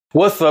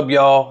What's up,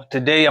 y'all?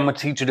 Today I'm gonna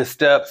teach you the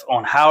steps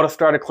on how to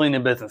start a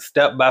cleaning business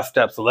step by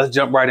step. So let's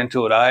jump right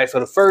into it. All right. So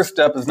the first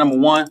step is number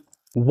one.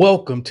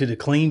 Welcome to the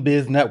Clean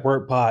Biz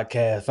Network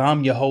podcast.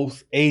 I'm your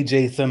host,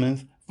 AJ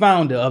Simmons,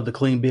 founder of the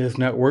Clean Biz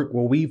Network,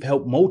 where we've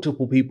helped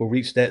multiple people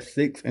reach that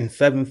 6 and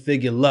 7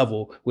 figure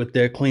level with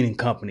their cleaning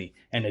company.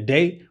 And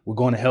today we're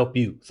going to help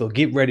you. So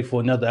get ready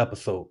for another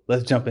episode.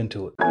 Let's jump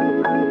into it.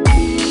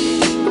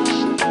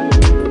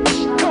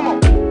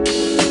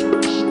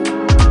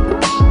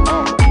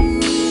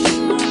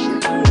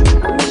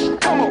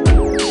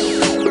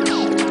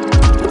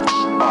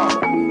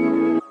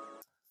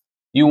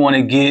 You want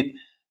to get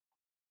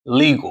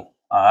legal,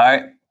 all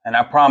right? And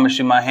I promise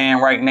you my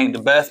handwriting ain't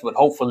the best, but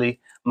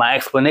hopefully my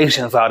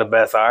explanations are the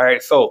best, all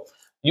right? So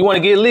you want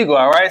to get legal,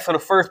 all right? So the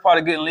first part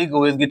of getting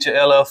legal is get your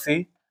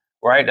LLC,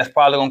 right? That's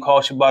probably going to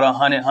cost you about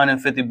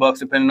 $100-$150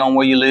 depending on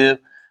where you live.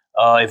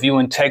 If you're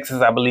in Texas,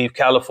 I believe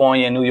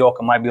California and New York,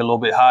 it might be a little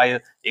bit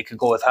higher. It could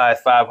go as high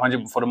as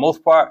 $500, but for the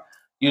most part,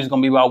 usually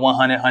going to be about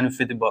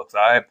 $100-$150, all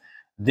right?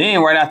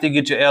 Then right after you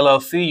get your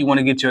LLC, you want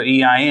to get your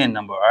EIN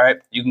number, all right?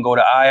 You can go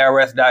to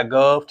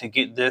irs.gov to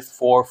get this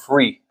for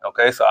free,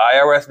 okay? So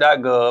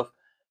irs.gov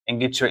and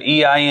get your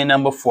EIN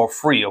number for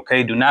free,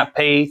 okay? Do not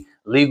pay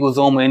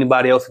LegalZoom or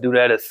anybody else to do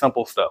that. It's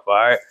simple stuff, all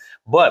right?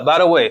 But by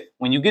the way,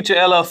 when you get your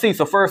LLC,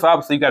 so first,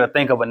 obviously, you got to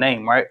think of a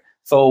name, right?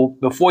 So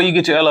before you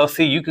get your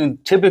LLC, you can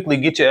typically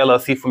get your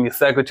LLC from your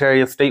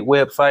Secretary of State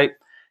website,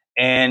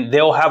 and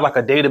they'll have like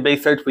a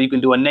database search where you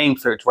can do a name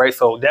search, right?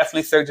 So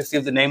definitely search to see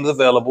if the name is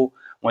available.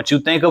 Once you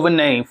think of a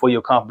name for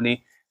your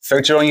company,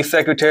 search it on your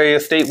Secretary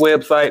of State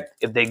website.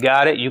 If they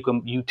got it,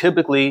 you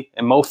typically,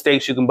 in most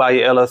states, you can buy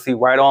your LLC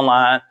right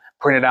online,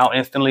 print it out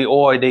instantly,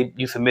 or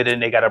you submit it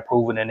and they got to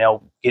approve it, and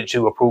they'll get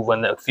you approval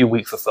in a few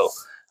weeks or so.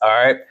 All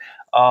right.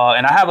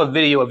 And I have a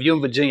video. If you're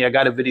in Virginia, I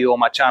got a video on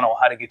my channel on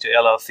how to get your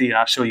LLC, and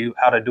I'll show you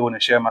how to do it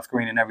and share my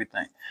screen and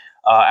everything.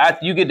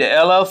 After you get the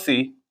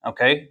LLC,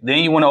 okay, then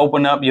you want to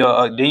open up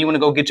then you want to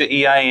go get your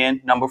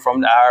EIN number from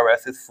the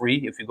IRS. It's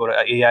free if you go to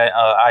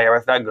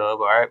irs.gov, all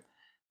right?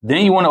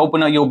 Then you want to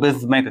open up your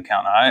business bank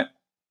account, all right?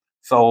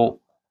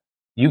 So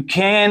you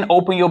can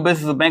open your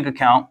business bank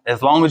account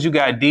as long as you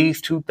got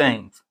these two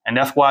things. And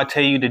that's why I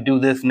tell you to do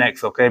this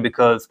next, okay?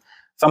 Because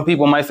some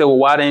people might say, well,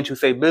 why didn't you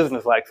say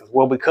business license?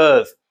 Well,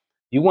 because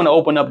you want to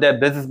open up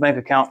that business bank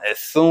account as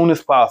soon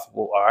as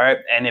possible, all right?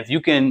 And if you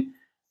can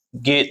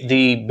get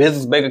the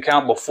business bank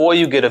account before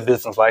you get a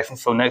business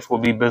license. So next will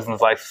be business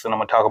license, and I'm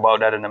going to talk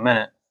about that in a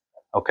minute.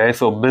 Okay,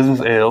 so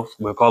business L's,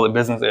 we'll call it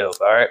business L's,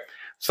 all right?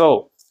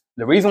 So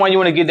the reason why you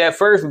want to get that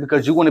first is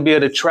because you want to be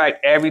able to track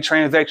every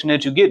transaction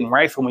that you're getting,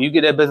 right? So when you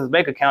get that business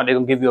bank account, they're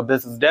going to give you a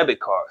business debit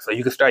card. So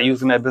you can start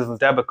using that business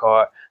debit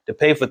card to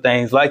pay for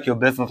things like your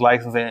business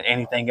license and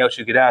anything else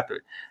you get after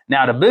it.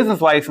 Now, the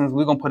business license,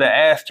 we're going to put an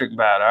asterisk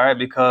by it, all right?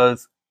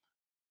 Because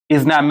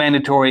is not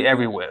mandatory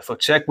everywhere. So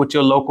check with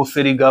your local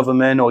city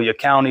government or your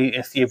county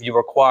and see if you're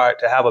required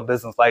to have a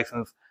business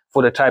license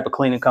for the type of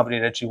cleaning company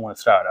that you want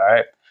to start, all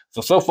right?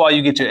 So far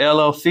you get your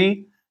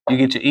LLC, you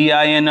get your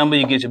EIN number,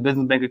 you get your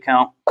business bank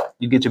account,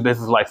 you get your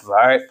business license, all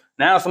right?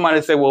 Now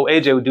somebody say, well,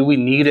 AJ, do we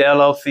need an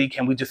LLC?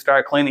 Can we just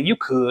start cleaning? You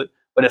could,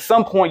 but at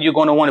some point you're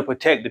going to want to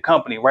protect the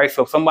company, right?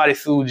 So if somebody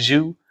sues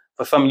you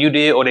for something you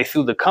did, or they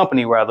sue the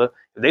company rather,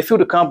 if they sue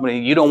the company,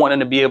 you don't want them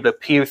to be able to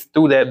pierce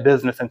through that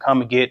business and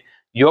come and get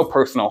your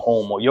personal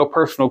home or your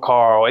personal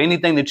car or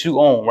anything that you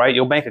own, right?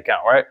 Your bank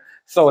account, right?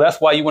 So that's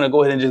why you want to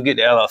go ahead and just get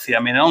the LLC. I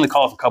mean, it only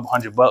costs a couple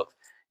 $100.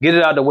 Get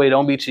it out of the way.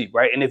 Don't be cheap,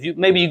 right? And if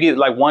maybe you get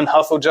like one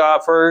hustle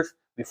job first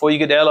before you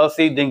get the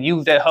LLC, then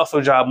use that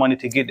hustle job money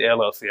to get the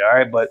LLC, all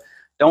right? But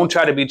don't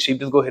try to be cheap.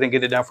 Just go ahead and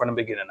get it done from the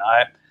beginning, all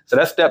right? So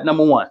that's step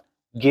number one.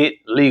 Get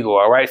legal,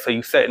 all right? So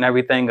you setting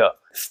everything up.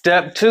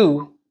 Step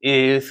two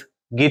is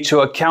get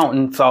your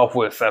accounting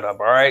software set up,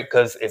 all right?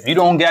 Because if you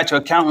don't get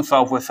your accounting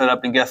software set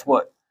up, then guess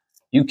what?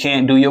 You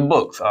can't do your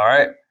books, all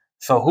right?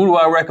 So who do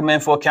I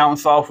recommend for accounting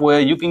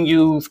software? You can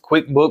use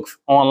QuickBooks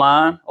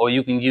Online, or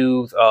you can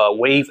use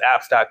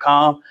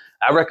WaveApps.com.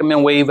 I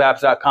recommend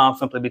WaveApps.com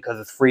simply because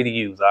it's free to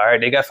use, all right?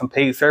 They got some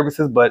paid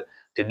services, but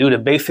to do the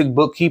basic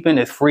bookkeeping,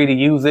 it's free to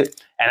use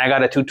it. And I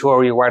got a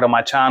tutorial right on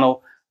my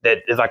channel that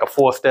is like a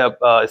 4-step,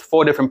 it's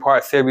 4 different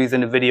part series in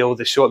the videos,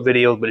 the short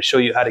videos, but it show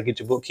you how to get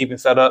your bookkeeping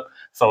set up.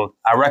 So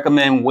I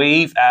recommend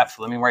WaveApps.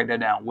 Let me write that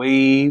down.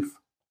 WaveApps.com.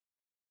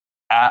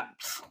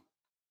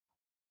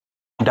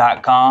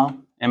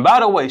 And by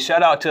the way,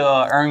 shout out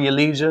to Earn Your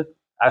Leisure.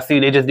 I see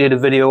they just did a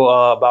video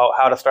about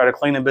how to start a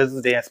cleaning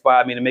business. They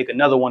inspired me to make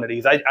another one of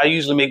these. I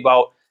usually make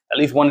about at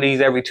least one of these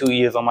every 2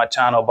 years on my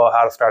channel about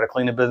how to start a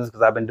cleaning business,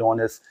 because I've been doing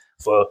this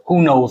for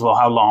who knows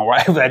how long,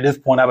 right? At this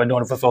point, I've been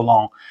doing it for so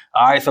long.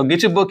 All right, so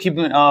get your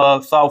bookkeeping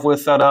software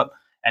set up.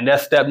 And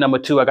that's step number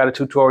 2. I got a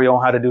tutorial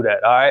on how to do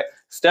that. All right,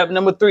 step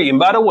number 3. And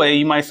by the way,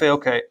 you might say,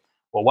 okay,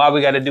 well, why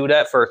we got to do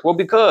that first? Well,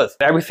 because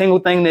every single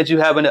thing that you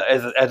have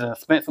as an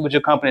expense with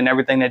your company and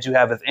everything that you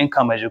have as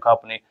income as your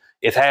company,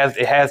 it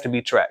has to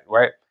be tracked,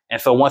 right? And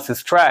so once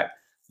it's tracked,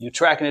 you're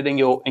tracking it in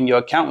your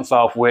accounting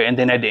software, and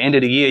then at the end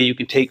of the year, you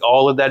can take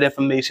all of that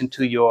information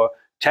to your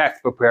tax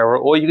preparer,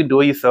 or you can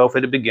do it yourself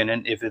at the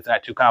beginning if it's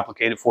not too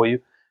complicated for you.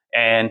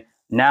 And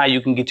now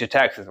you can get your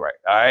taxes right.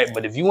 All right.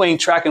 But if you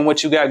ain't tracking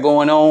what you got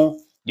going on,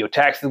 your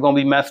taxes going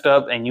to be messed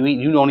up, and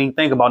you don't even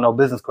think about no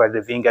business credit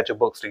if you ain't got your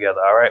books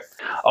together. All right.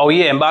 Oh,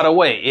 yeah. And by the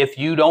way, if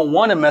you don't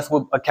want to mess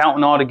with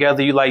accounting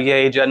altogether, you like,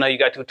 yeah, AJ, I know you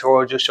got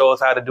tutorials, just show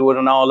us how to do it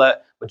and all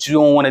that, but you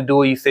don't want to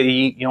do it. You say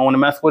you don't want to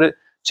mess with it.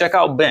 Check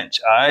out Bench.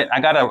 All right. I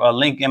got a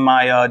link in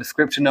my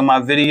description of my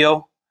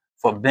video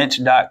for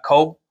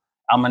bench.co.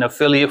 I'm an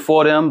affiliate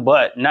for them,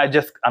 but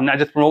I'm not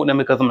just promoting them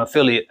because I'm an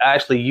affiliate. I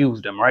actually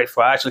use them, right?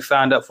 So I actually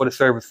signed up for the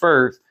service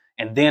first,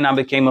 and then I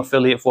became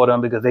affiliate for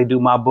them because they do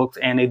my books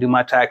and they do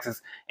my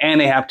taxes, and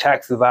they have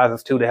tax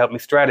advisors too to help me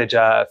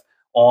strategize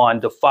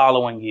on the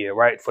following year,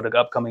 right? For the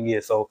upcoming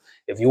year. So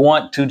if you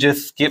want to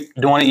just skip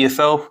doing it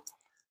yourself,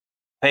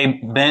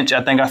 pay Bench.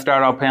 I think I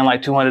started off paying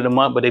like $200 a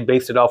month, but they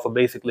based it off of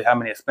basically how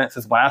many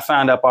expenses. When I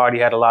signed up, I already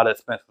had a lot of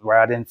expenses where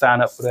I didn't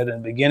sign up for that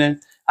in the beginning.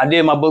 I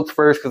did my books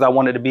first because I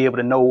wanted to be able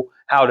to know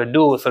how to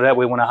do it. So that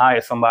way, when I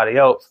hire somebody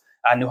else,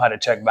 I knew how to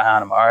check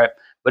behind them. All right.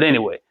 But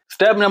anyway,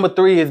 step number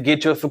 3 is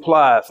get your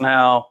supplies.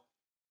 Now,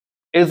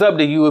 it's up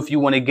to you if you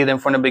want to get in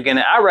from the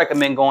beginning. I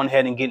recommend going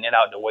ahead and getting it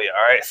out the way.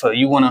 All right. So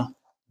you want to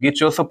get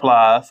your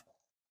supplies.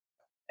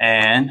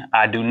 And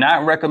I do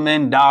not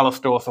recommend dollar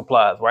store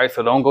supplies, right?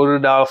 So don't go to the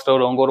dollar store,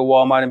 don't go to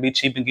Walmart and be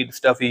cheap and get the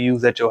stuff you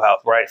use at your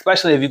house, right?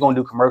 Especially if you're going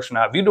to do commercial.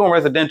 Now, if you're doing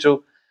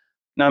residential,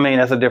 I mean,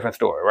 that's a different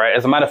story, right?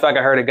 As a matter of fact,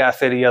 I heard a guy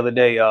say the other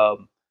day,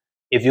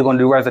 if you're going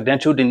to do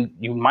residential, then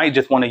you might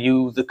just want to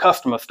use the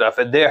customer stuff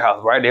at their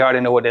house, right? They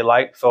already know what they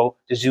like, so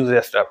just use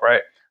their stuff,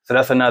 right? So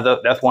that's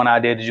one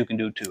idea that you can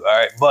do too, all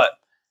right? But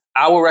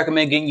I would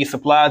recommend getting your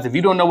supplies. If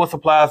you don't know what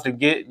supplies to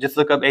get, just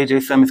look up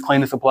AJ Simmons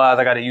Cleaning Supplies.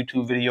 I got a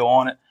YouTube video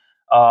on it.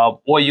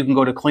 Or you can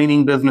go to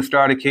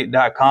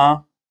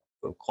cleaningbusinessstarterkit.com.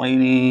 So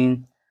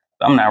I'm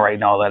not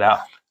writing all that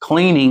out.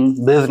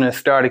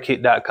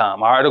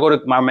 Cleaningbusinessstarterkit.com. All right, I'll go to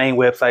my main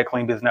website,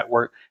 Clean Biz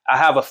Network. I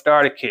have a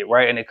starter kit,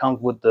 right? And it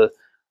comes with the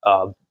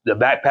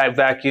backpack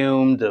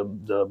vacuum,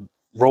 the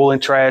rolling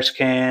trash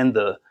can,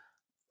 the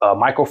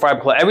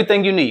microfiber cloth,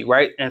 everything you need,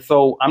 right? And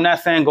so I'm not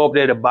saying go up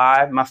there to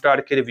buy my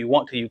starter kit. If you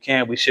want to, you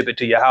can. We ship it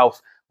to your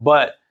house.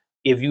 But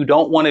if you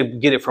don't want to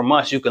get it from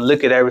us, you can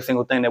look at every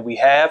single thing that we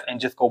have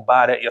and just go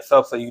buy that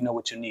yourself so you know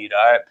what you need,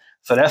 all right?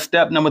 So that's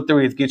step number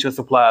 3 is get your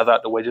supplies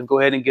out the way. Just go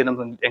ahead and get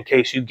them in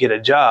case you get a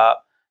job,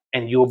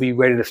 and you'll be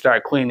ready to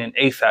start cleaning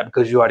ASAP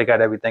because you already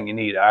got everything you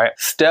need, all right?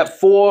 Step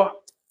 4,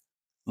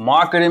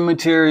 marketing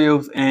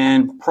materials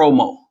and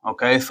promo,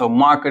 okay? So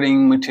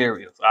marketing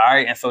materials, all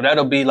right? And so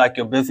that'll be like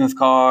your business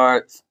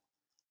cards,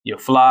 your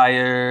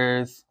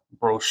flyers,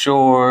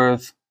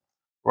 brochures,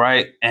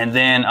 right? And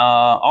then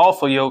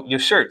also your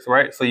shirts,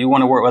 right? So you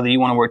want to wear, whether you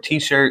want to wear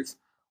t-shirts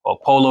or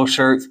polo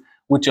shirts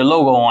with your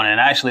logo on it. And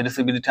actually, this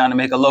would be the time to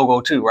make a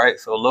logo too, right?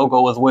 So a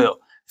logo as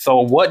well. So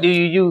what do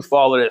you use for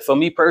all of this? So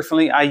me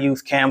personally, I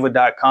use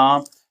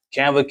canva.com.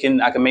 I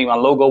can make my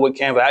logo with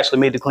Canva. I actually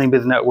made the Clean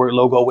Biz Network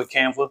logo with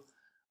Canva.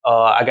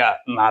 I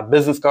got my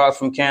business cards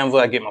from Canva.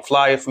 I get my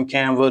flyers from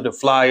Canva, the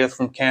flyers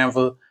from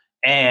Canva,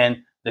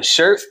 and the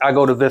shirts, I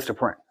go to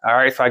Vistaprint. All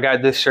right. So I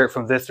got this shirt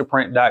from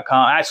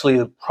Vistaprint.com. Actually,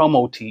 it's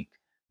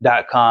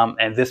Promotique.com,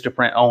 and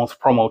Vistaprint owns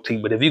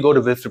Promotique. But if you go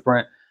to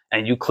Vistaprint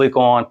and you click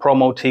on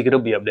Promotique, it'll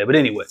be up there. But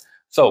anyway,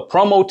 so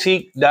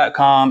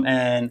Promotique.com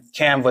and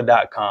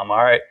Canva.com. All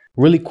right.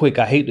 Really quick,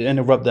 I hate to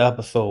interrupt the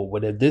episode,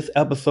 but if this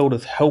episode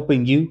is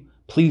helping you,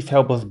 please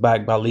help us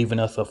back by leaving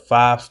us a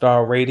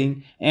 5-star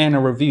rating and a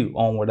review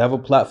on whatever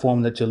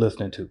platform that you're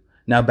listening to.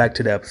 Now back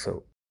to the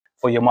episode.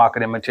 For your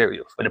marketing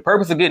materials. But the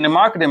purpose of getting the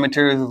marketing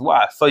materials is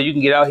why? So you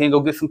can get out here and go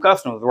get some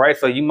customers, right?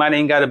 So you might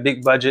ain't got a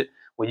big budget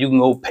where you can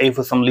go pay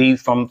for some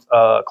leads from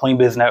Clean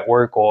Biz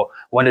Network or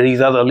one of these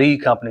other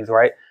lead companies,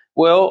 right?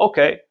 Well,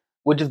 okay,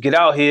 we'll just get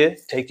out here,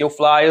 take your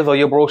flyers or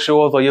your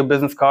brochures or your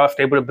business card,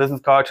 staple the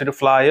business card to the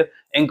flyer,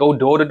 and go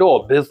door to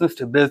door, business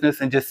to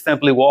business, and just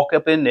simply walk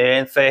up in there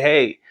and say,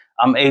 hey,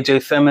 I'm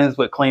AJ Simmons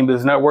with Clean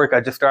Biz Network. I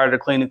just started a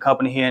cleaning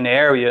company here in the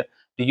area.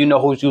 Do you know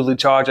who's usually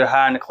charged or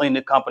hiring a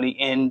cleaning company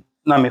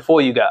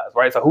for you guys,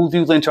 right? So who's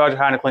usually in charge of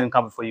hiring a cleaning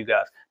company for you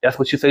guys? That's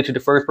what you say to the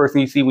first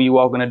person you see when you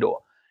walk in the door.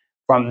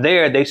 From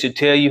there, they should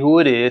tell you who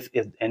it is,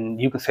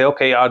 and you can say,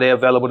 okay, are they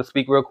available to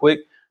speak real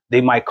quick?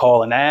 They might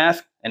call and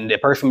ask, and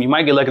you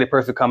might get lucky the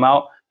person to come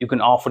out. You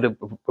can offer to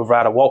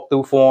provide a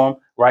walkthrough for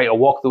them, right? A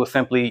walkthrough is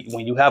simply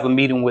when you have a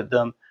meeting with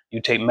them,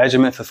 you take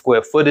measurements of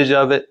square footage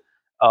of it.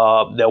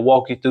 They'll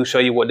walk you through, show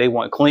you what they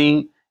want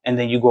clean, and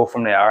then you go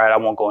from there. All right, I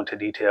won't go into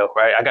detail,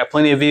 right? I got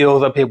plenty of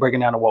videos up here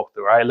breaking down the walkthrough,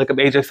 all right? Look up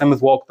AJ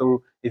Simmons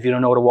walkthrough if you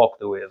don't know what a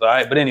walkthrough is, all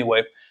right? But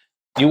anyway,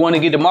 you want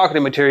to get the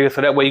marketing material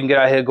so that way you can get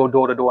out here, go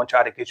door to door, and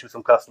try to get you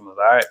some customers,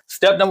 all right?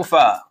 Step number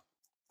 5,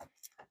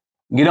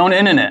 get on the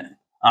internet,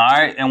 all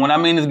right? And what I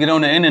mean is get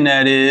on the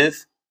internet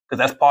is, because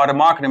that's part of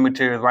marketing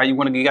materials, right?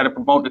 You got to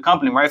promote the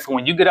company, right? So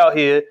when you get out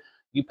here,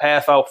 you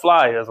pass out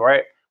flyers,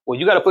 right? Well,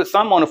 you got to put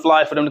something on the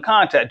flyer for them to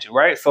contact you,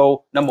 right?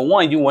 So number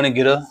 1, you want to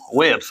get a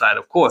website,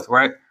 of course,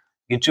 right?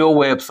 Get your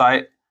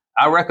website.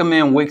 I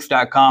recommend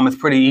Wix.com. It's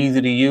pretty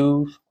easy to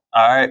use.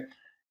 All right.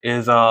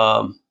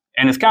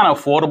 And it's kind of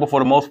affordable for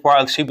the most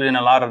part. It's cheaper than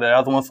a lot of the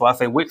other ones. So I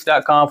say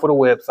Wix.com for the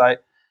website.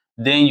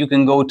 Then you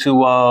can go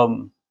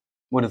to,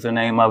 what is the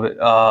name of it?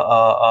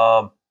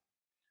 Oh,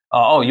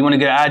 you want to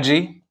get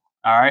IG?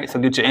 All right. So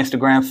get your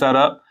Instagram set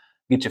up,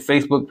 get your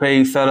Facebook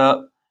page set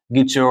up,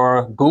 get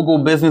your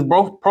Google business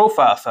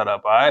profile set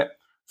up. All right.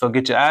 So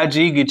get your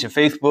IG, get your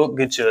Facebook,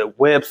 get your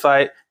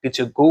website, get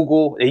your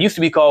Google. It used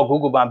to be called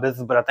Google My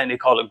Business, but I think they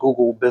call it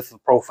Google Business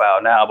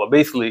Profile now. But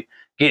basically,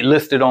 get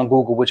listed on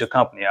Google with your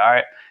company. All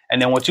right.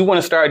 And then what you want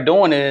to start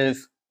doing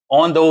is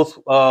on those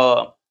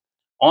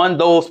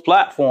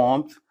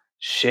platforms,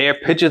 share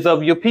pictures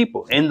of your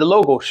people in the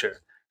logo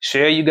share.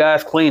 Share you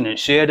guys cleaning.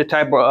 Share the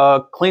type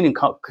of cleaning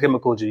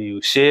chemicals you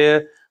use.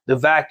 Share the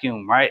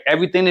vacuum, right?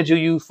 Everything that you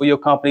use for your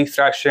company,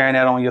 start sharing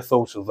that on your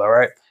socials, all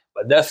right?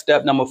 But that's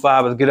step number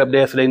 5 is get up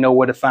there so they know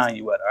where to find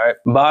you at, all right?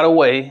 By the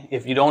way,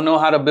 if you don't know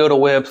how to build a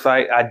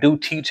website, I do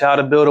teach how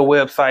to build a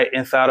website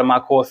inside of my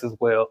course as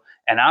well.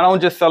 And I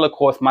don't just sell a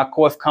course. My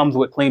course comes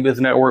with Clean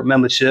Business Network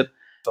membership.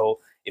 So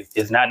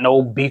it's not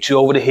no beat you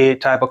over the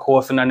head type of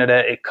course and none of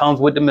that. It comes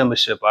with the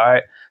membership, all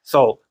right?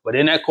 So, but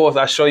in that course,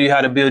 I show you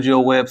how to build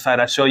your website.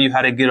 I show you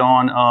how to get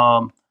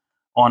on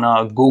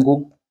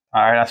Google.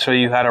 All right, I show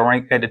you how to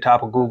rank at the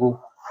top of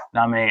Google.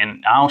 I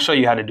mean, I don't show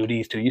you how to do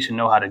these two. You should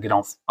know how to get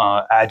on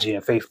IG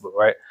and Facebook,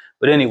 right?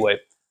 But anyway,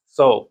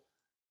 so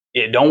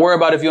don't worry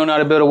about if you don't know how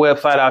to build a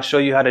website. I'll show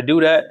you how to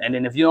do that. And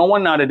then if you don't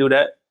want to know how to do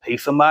that, pay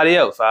somebody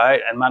else, all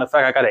right? And matter of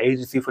fact, I got an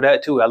agency for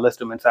that too. I list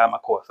them inside my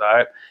course, all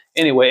right?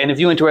 Anyway, and if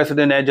you're interested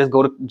in that, just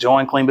go to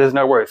join Clean Business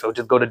Network. So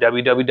just go to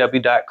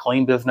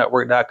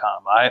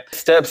www.cleanbusinessnetwork.com, all right?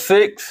 Step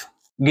 6,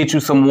 get you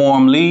some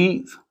warm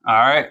leads, all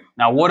right?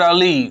 Now, what are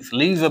leads?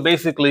 Leads are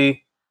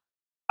basically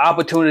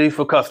opportunities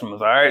for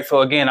customers, all right?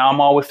 So again,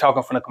 I'm always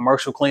talking from a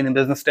commercial cleaning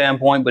business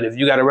standpoint, but if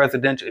you got a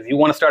residential, if you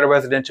want to start a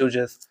residential,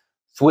 just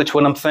switch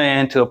what I'm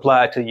saying to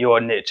apply it to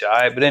your niche, all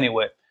right? But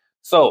anyway,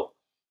 so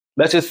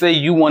let's just say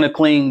you want to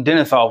clean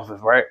dentist offices,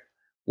 right?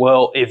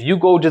 Well, if you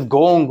just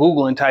go on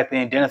Google and type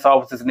in dentist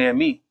offices near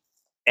me,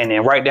 and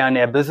then write down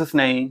their business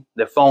name,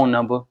 their phone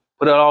number,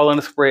 put it all in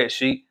a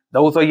spreadsheet,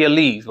 those are your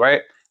leads,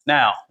 right?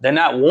 Now, they're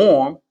not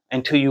warm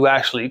until you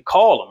actually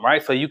call them,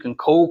 right? So you can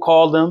cold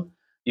call them,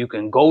 you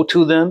can go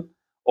to them,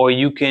 or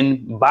you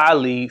can buy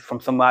leads from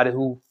somebody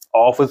who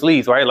offers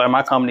leads, right? Like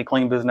my company,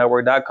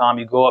 cleanbusinessnetwork.com,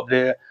 you go up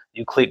there,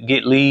 you click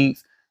get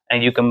leads,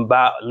 and you can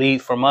buy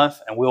leads from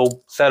us, and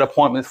we'll set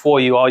appointments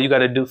for you. All you got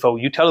to do, so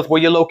you tell us where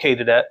you're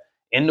located at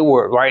in the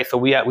world, right? So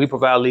we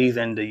provide leads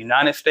in the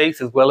United States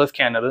as well as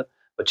Canada,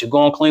 but you go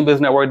on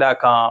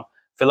cleanbusinessnetwork.com,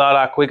 fill out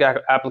our quick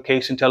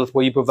application, tell us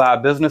where you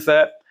provide business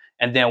at,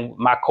 and then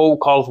my cold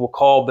callers will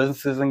call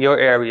businesses in your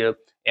area.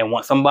 And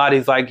once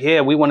somebody's like,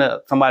 yeah, we want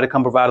somebody to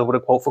come provide us with a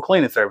quote for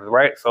cleaning service,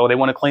 right? So they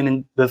want a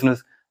cleaning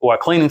business or a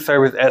cleaning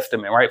service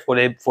estimate, right, for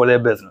their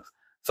business.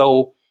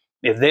 So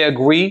if they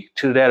agree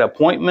to that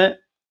appointment,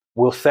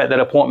 we'll set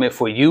that appointment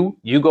for you.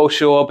 You go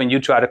show up and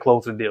you try to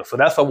close the deal. So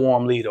that's a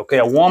warm lead, okay?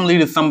 A warm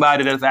lead is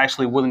somebody that's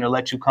actually willing to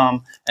let you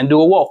come and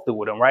do a walkthrough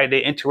with them, right?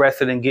 They're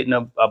interested in getting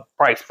a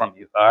price from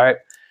you, all right?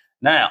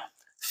 Now,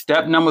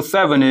 step number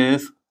 7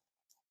 is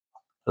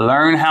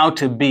learn how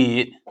to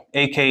bid,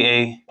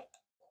 AKA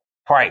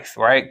price,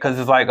 right? Because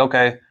it's like,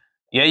 okay,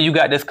 yeah, you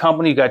got this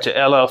company, you got your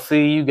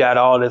LLC, you got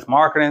all this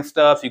marketing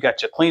stuff, you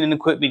got your cleaning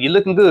equipment, you're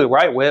looking good,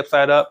 right?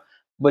 Website up.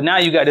 But now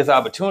you got this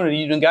opportunity,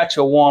 you done got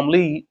your warm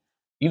lead,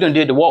 you done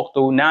did the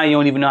walkthrough, now you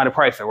don't even know how to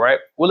price it, right?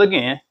 Well,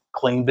 again,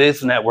 Clean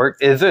Business Network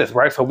is this,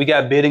 right? So we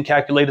got bidding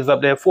calculators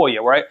up there for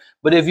you, right?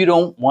 But if you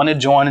don't want to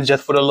join it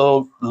just for the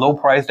little low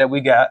price that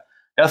we got,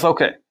 that's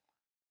okay.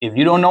 If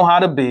you don't know how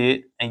to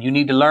bid and you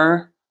need to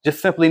learn,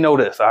 just simply know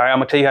this, all right? I'm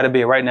going to tell you how to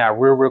bid right now,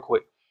 real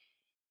quick.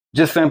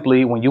 Just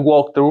simply, when you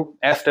walk through,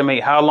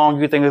 estimate how long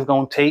you think it's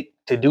going to take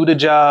to do the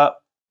job.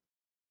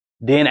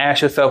 Then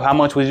ask yourself, how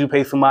much would you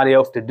pay somebody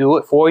else to do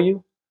it for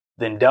you?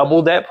 Then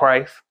double that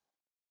price.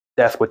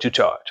 That's what you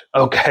charge.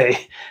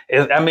 Okay.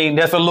 I mean,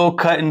 that's a little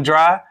cut and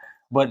dry.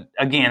 But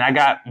again, I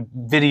got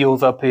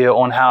videos up here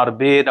on how to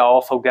bid. I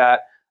also got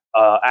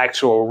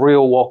actual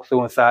real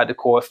walkthrough inside the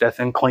course that's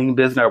in Clean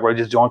Business Network.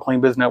 Just join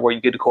Clean Business Network. You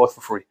get the course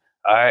for free.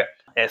 All right.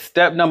 At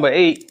step number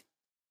 8,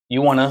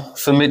 you want to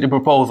submit the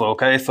proposal.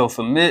 Okay. So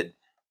submit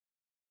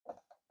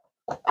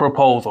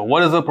proposal.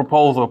 What is a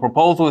proposal? A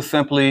proposal is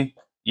simply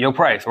your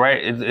price, right?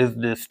 It's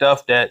the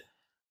stuff that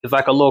is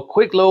like a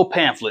quick little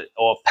pamphlet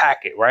or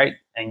packet, right?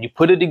 And you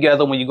put it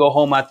together when you go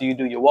home after you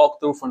do your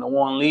walkthrough from the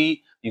warm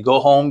lead. You go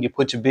home, you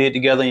put your bid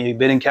together in your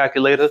bidding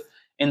calculator,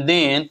 and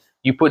then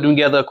you put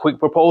together a quick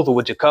proposal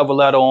with your cover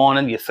letter on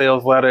it, your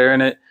sales letter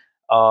in it.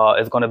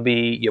 It's going to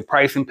be your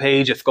pricing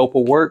page, your scope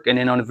of work, and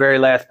then on the very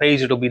last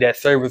page, it'll be that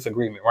service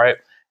agreement, right?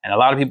 And a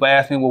lot of people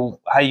ask me,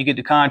 well, how you get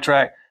the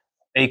contract?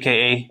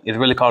 AKA, it's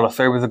really called a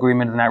service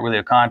agreement. It's not really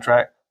a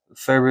contract.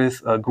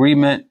 Service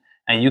agreement,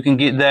 and you can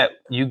get that,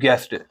 you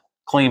guessed it,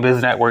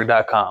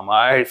 cleanbusinessnetwork.com. All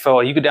right, so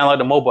you can download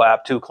the mobile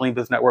app too, Clean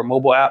Business Network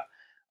mobile app.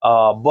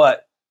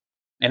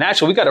 And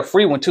actually, we got a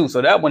free one too.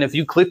 So that one, if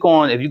you go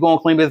on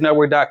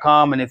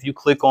cleanbusinessnetwork.com, and if you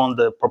click on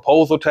the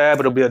proposal tab,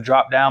 it'll be a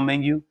drop down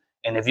menu,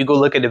 And if you go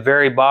look at the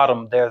very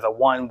bottom, there's a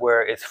one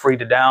where it's free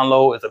to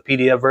download. It's a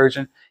PDF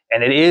version,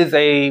 and it is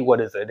a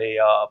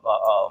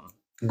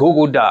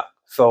Google Doc.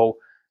 So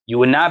you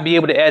would not be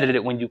able to edit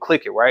it when you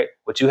click it, right?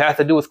 What you have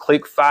to do is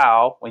click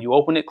File. When you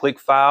open it, click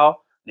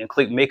File, then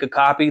click Make a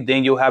Copy.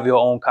 Then you'll have your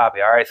own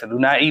copy. All right. So do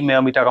not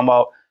email me talking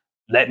about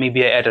let me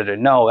be an editor.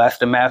 No, that's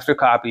the master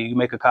copy. You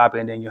make a copy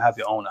and then you have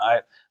your own. All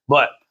right.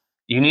 But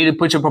you need to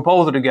put your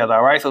proposal together.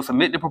 All right. So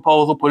submit the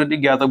proposal, put it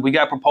together. We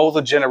got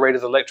proposal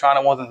generators,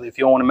 electronic ones. If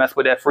you don't want to mess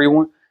with that free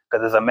one,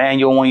 because it's a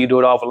manual one, you do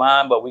it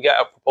offline. But we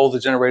got proposal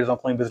generators on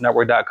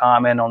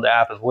cleanbusinessnetwork.com and on the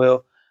app as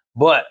well.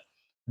 But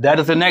that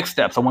is the next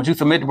step. So once you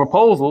submit the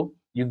proposal,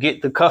 you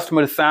get the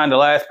customer to sign the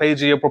last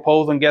page of your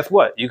proposal. And guess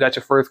what? You got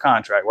your first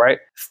contract, right?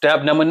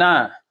 Step number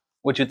 9.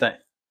 What you think?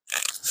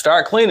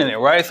 Start cleaning it,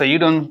 right? So you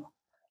done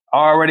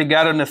already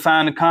got them to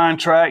sign the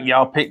contract.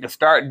 Y'all pick the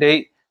start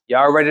date.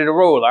 Y'all ready to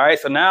roll. All right.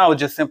 So now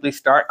just simply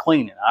start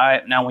cleaning. All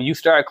right. Now, when you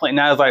start cleaning,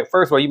 now it's like,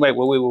 first of all, you might,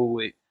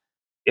 wait.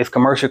 It's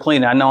commercial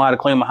cleaning. I know how to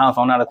clean my house.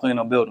 I don't know how to clean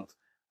no buildings.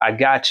 I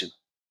got you.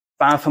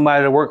 Find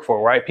somebody to work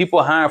for, right? People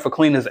are hiring for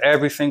cleaners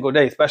every single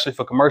day, especially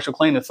for commercial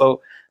cleaners.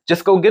 So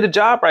just go get a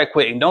job right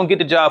quick, and don't get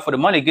the job for the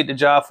money. Get the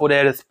job for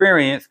that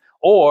experience,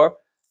 or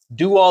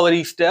do all of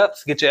these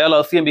steps, get your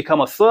LLC and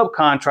become a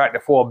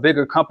subcontractor for a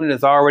bigger company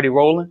that's already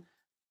rolling.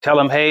 Tell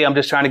them, hey, I'm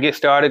just trying to get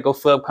started. Go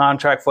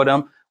subcontract for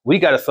them. We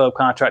got a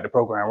subcontractor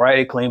program, right?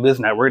 At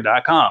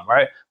cleanbusinessnetwork.com,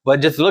 right?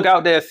 But just look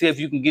out there, see if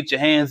you can get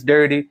your hands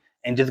dirty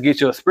and just get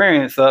your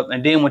experience up.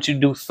 And then once you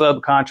do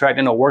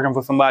subcontracting or working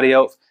for somebody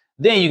else,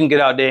 then you can get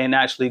out there and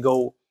actually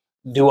go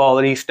do all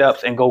of these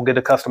steps and go get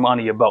a customer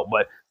under your belt.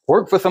 But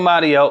work for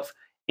somebody else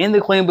in the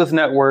Clean Business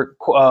Network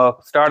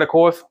starter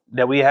course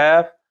that we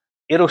have.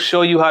 It'll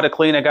show you how to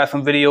clean. I got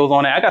some videos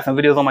on it. I got some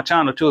videos on my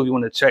channel too if you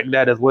want to check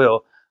that as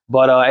well.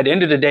 But at the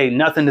end of the day,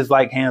 nothing is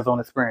like hands-on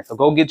experience. So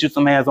go get you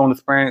some hands-on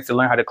experience to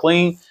learn how to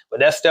clean.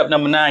 But that's step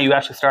number 9. You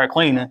actually start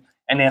cleaning.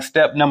 And then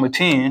step number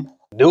 10,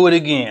 do it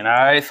again. All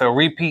right. So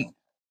repeat.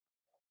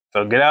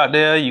 So get out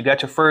there. You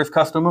got your first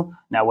customer.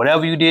 Now,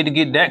 whatever you did to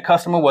get that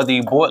customer, whether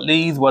you bought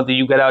leads, whether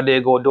you got out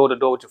there, go door to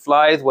door with your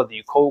flyers, whether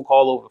you cold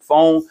call over the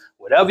phone,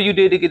 whatever you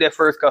did to get that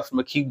first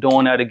customer, keep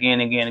doing that again,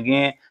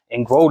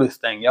 and grow this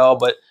thing, y'all.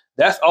 But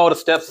that's all the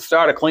steps to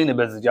start a cleaning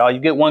business, y'all. You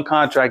get one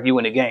contract, you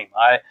in the game.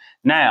 All right.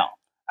 Now,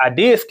 I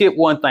did skip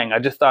one thing. I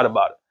just thought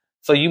about it.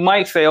 So you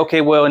might say,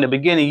 okay, well, in the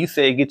beginning, you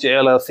said get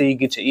your LLC,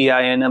 get your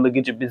EIN number,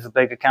 get your business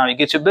bank account, you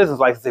get your business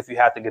license if you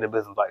have to get a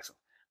business license.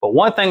 But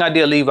one thing I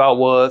did leave out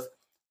was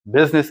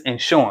business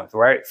insurance,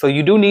 right? So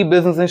you do need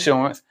business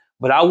insurance,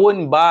 but I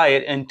wouldn't buy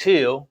it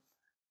until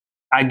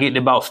I get to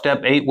about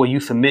step 8 where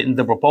you submitting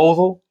the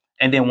proposal.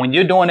 And then when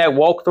you're doing that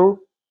walkthrough,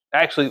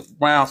 actually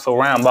round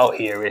about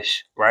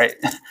here-ish, right?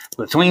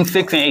 Between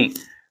 6 and 8.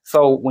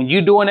 So when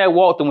you're doing that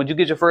walkthrough, when you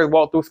get your first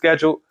walkthrough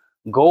scheduled,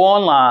 go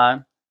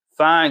online,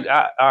 find,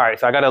 all right,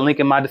 so I got a link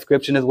in my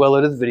description as well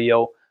as this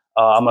video.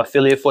 I'm an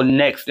affiliate for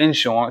Next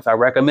Insurance. I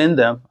recommend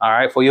them, all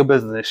right, for your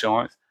business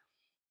insurance.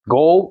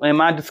 Go in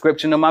my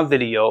description of my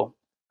video,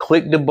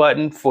 click the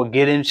button for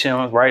get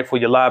insurance, right, for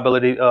your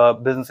liability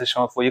business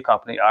insurance for your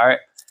company, all right,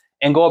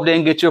 and go up there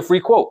and get your free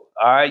quote,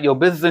 all right. Your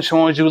business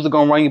insurance usually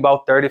going to run you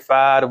about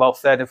 $35 to about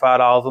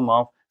 $75 a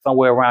month,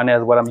 somewhere around there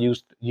is what I'm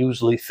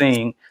usually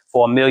seeing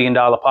for $1 million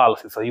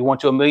policy. So you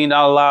want your $1 million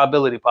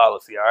liability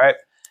policy, all right.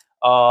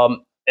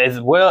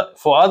 As well,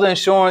 for other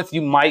insurance,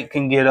 you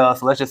can get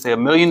so let's just say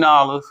 $1 million,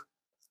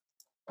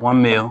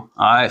 1 mil.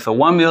 All right, so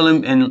 1 mil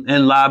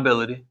in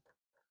liability.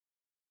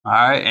 All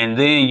right, and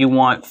then you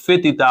want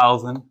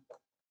 50,000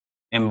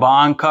 in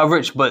bond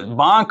coverage, but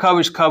bond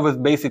coverage covers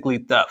basically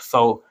theft.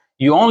 So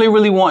you only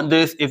really want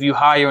this if you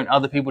hiring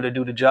other people to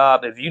do the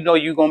job. If you know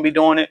you're gonna be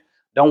doing it,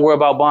 don't worry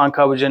about bond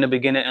coverage in the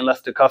beginning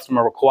unless the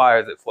customer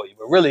requires it for you.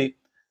 But really,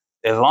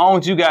 as long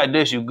as you got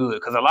this, you're good.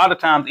 Because a lot of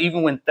times,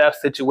 even when theft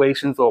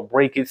situations or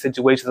breakage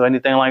situations or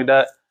anything like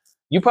that,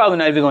 you're probably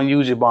not even going to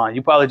use your bond.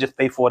 You probably just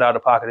pay for it out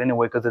of pocket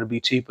anyway because it'll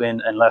be cheaper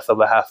and less of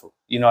a hassle.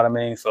 You know what I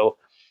mean? So,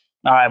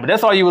 all right, but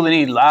that's all you really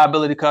need,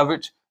 liability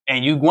coverage.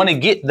 And you want to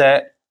get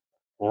that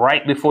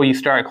right before you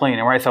start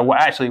cleaning, right? So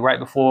actually right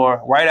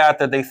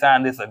after they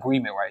sign this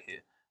agreement right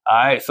here. All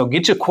right, so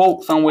get your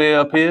quote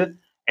somewhere up here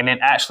and then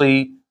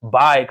actually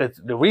buy it.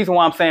 Because the reason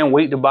why I'm saying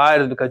wait to buy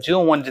it is because you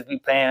don't want to just be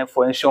paying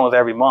for insurance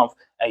every month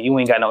and you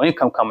ain't got no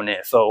income coming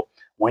in. So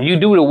when you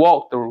do the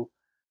walkthrough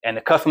and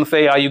the customer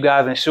say, are you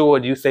guys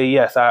insured? You say,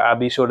 yes, I'll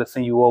be sure to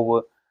send you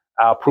over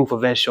our proof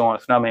of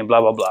insurance. I mean,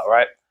 blah, blah, blah,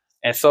 right?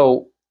 And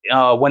so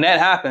when that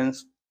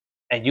happens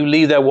and you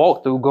leave that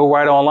walkthrough, go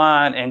right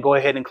online and go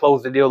ahead and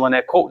close the deal on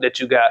that quote that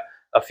you got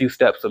a few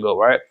steps ago,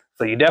 right?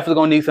 So you're definitely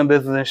going to need some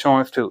business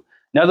insurance too.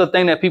 Another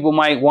thing that people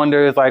might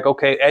wonder is like,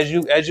 okay, as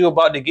you're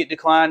about to get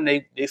declined,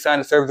 they sign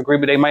a service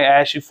agreement, they might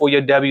ask you for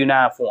your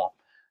W-9 form.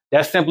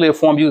 That's simply a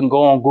form you can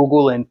go on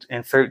Google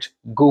and search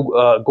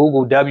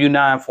Google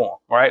W-9 form,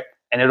 right?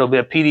 And it'll be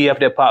a PDF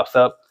that pops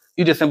up.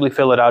 You just simply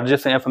fill it out. It's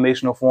just an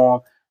informational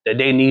form that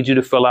they need you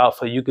to fill out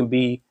so you can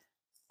be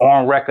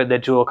on record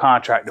that you're a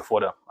contractor for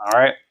them, all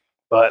right?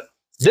 But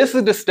This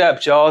is the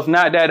steps, y'all. It's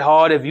not that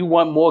hard. If you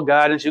want more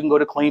guidance, you can go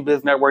to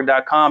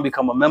cleanbiznetwork.com,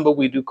 become a member.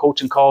 We do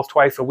coaching calls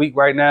twice a week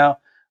right now.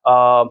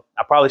 I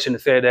probably shouldn't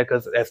have said that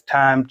because as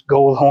time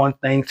goes on,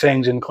 things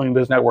change in the Clean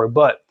Biz Network.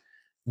 But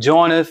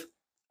join us.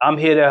 I'm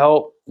here to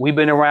help. We've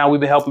been around. We've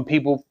been helping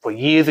people for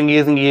years and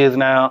years and years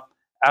now.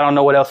 I don't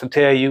know what else to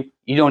tell you.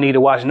 You don't need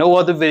to watch no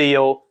other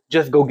video.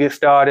 Just go get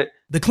started.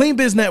 The Clean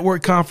Biz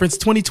Network Conference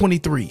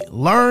 2023.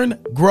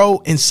 Learn,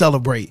 grow, and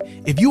celebrate.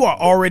 If you are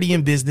already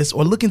in business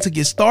or looking to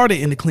get started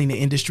in the cleaning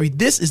industry,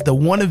 this is the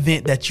one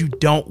event that you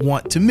don't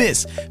want to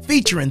miss.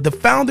 Featuring the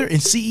founder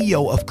and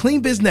CEO of Clean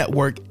Biz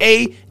Network,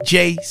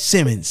 A.J.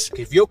 Simmons.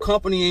 If your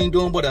company ain't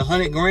doing but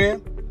 100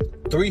 grand,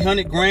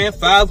 300 grand,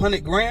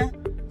 500 grand,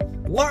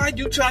 why are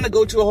you trying to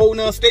go to a whole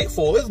nother state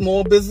for? There's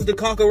more business to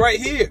conquer right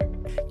here.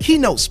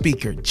 Keynote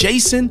speaker,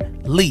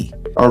 Jason Lee.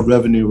 Our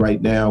revenue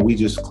right now, we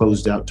just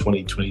closed out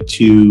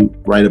 2022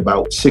 right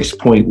about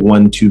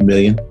 6.12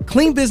 million.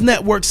 Clean Biz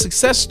Network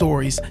success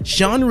stories,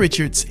 Sean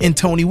Richards and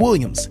Tony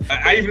Williams.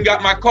 I even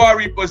got my car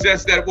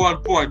repossessed at one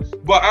point,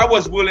 but I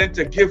was willing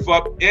to give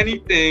up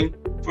anything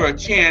for a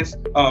chance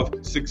of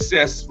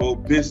successful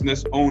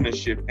business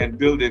ownership and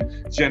building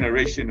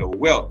generational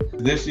wealth.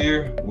 This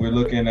year, we're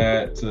looking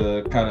at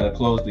to kind of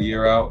close the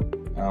year out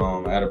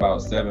at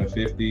about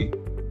 750.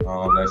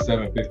 That's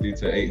 750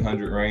 to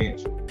 800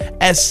 range.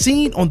 As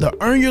seen on the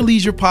Earn Your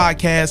Leisure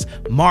podcast,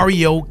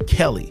 Mario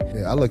Kelly.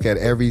 Yeah, I look at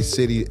every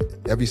city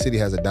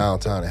has a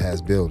downtown that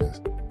has buildings,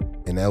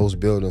 and those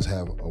buildings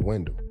have a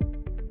window.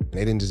 And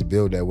they didn't just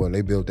build that window,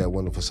 they built that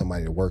window for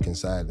somebody to work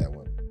inside that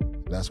window.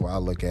 That's why I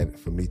look at it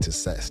for me to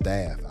set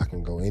staff. I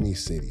can go any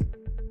city,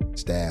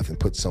 staff, and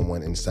put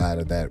someone inside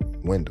of that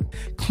window.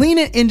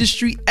 Cleaning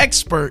industry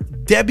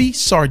expert, Debbie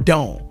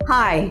Sardone.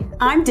 Hi,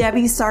 I'm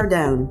Debbie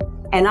Sardone,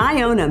 and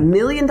I own a $1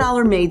 million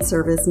maid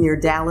service near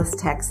Dallas,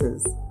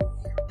 Texas.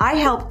 I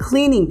help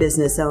cleaning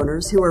business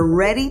owners who are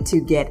ready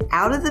to get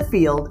out of the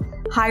field,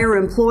 hire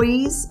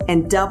employees,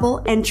 and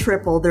double and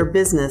triple their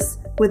business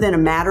within a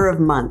matter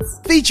of months.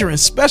 Featuring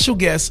special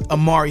guests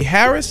Amari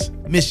Harris,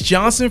 Miss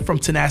Johnson from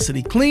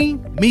Tenacity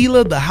Clean,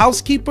 Mila the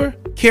housekeeper,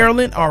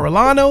 Carolyn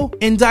Arellano,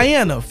 and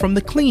Diana from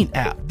the Clean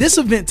app. This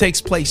event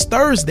takes place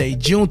Thursday,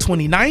 June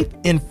 29th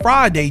and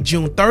Friday,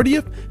 June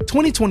 30th,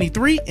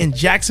 2023 in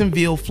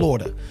Jacksonville,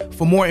 Florida.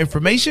 For more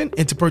information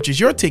and to purchase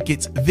your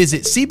tickets,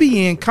 visit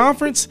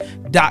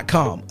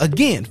cbnconference.com.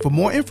 Again, for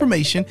more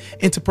information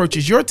and to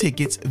purchase your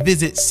tickets,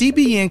 visit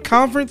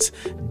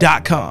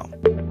cbnconference.com.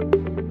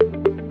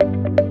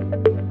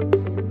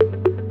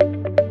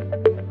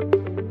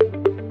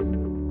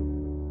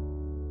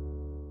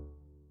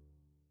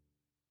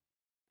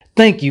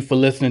 Thank you for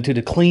listening to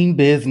the Clean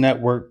Biz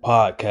Network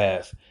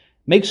podcast.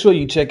 Make sure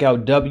you check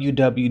out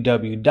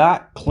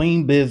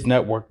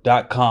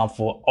www.cleanbiznetwork.com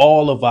for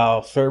all of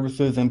our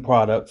services and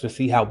products to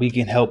see how we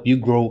can help you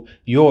grow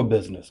your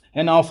business.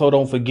 And also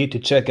don't forget to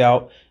check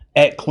out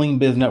at Clean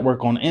Biz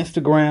Network on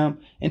Instagram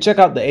and check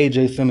out the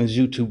AJ Simmons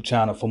YouTube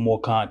channel for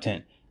more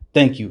content.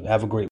 Thank you. Have a great one.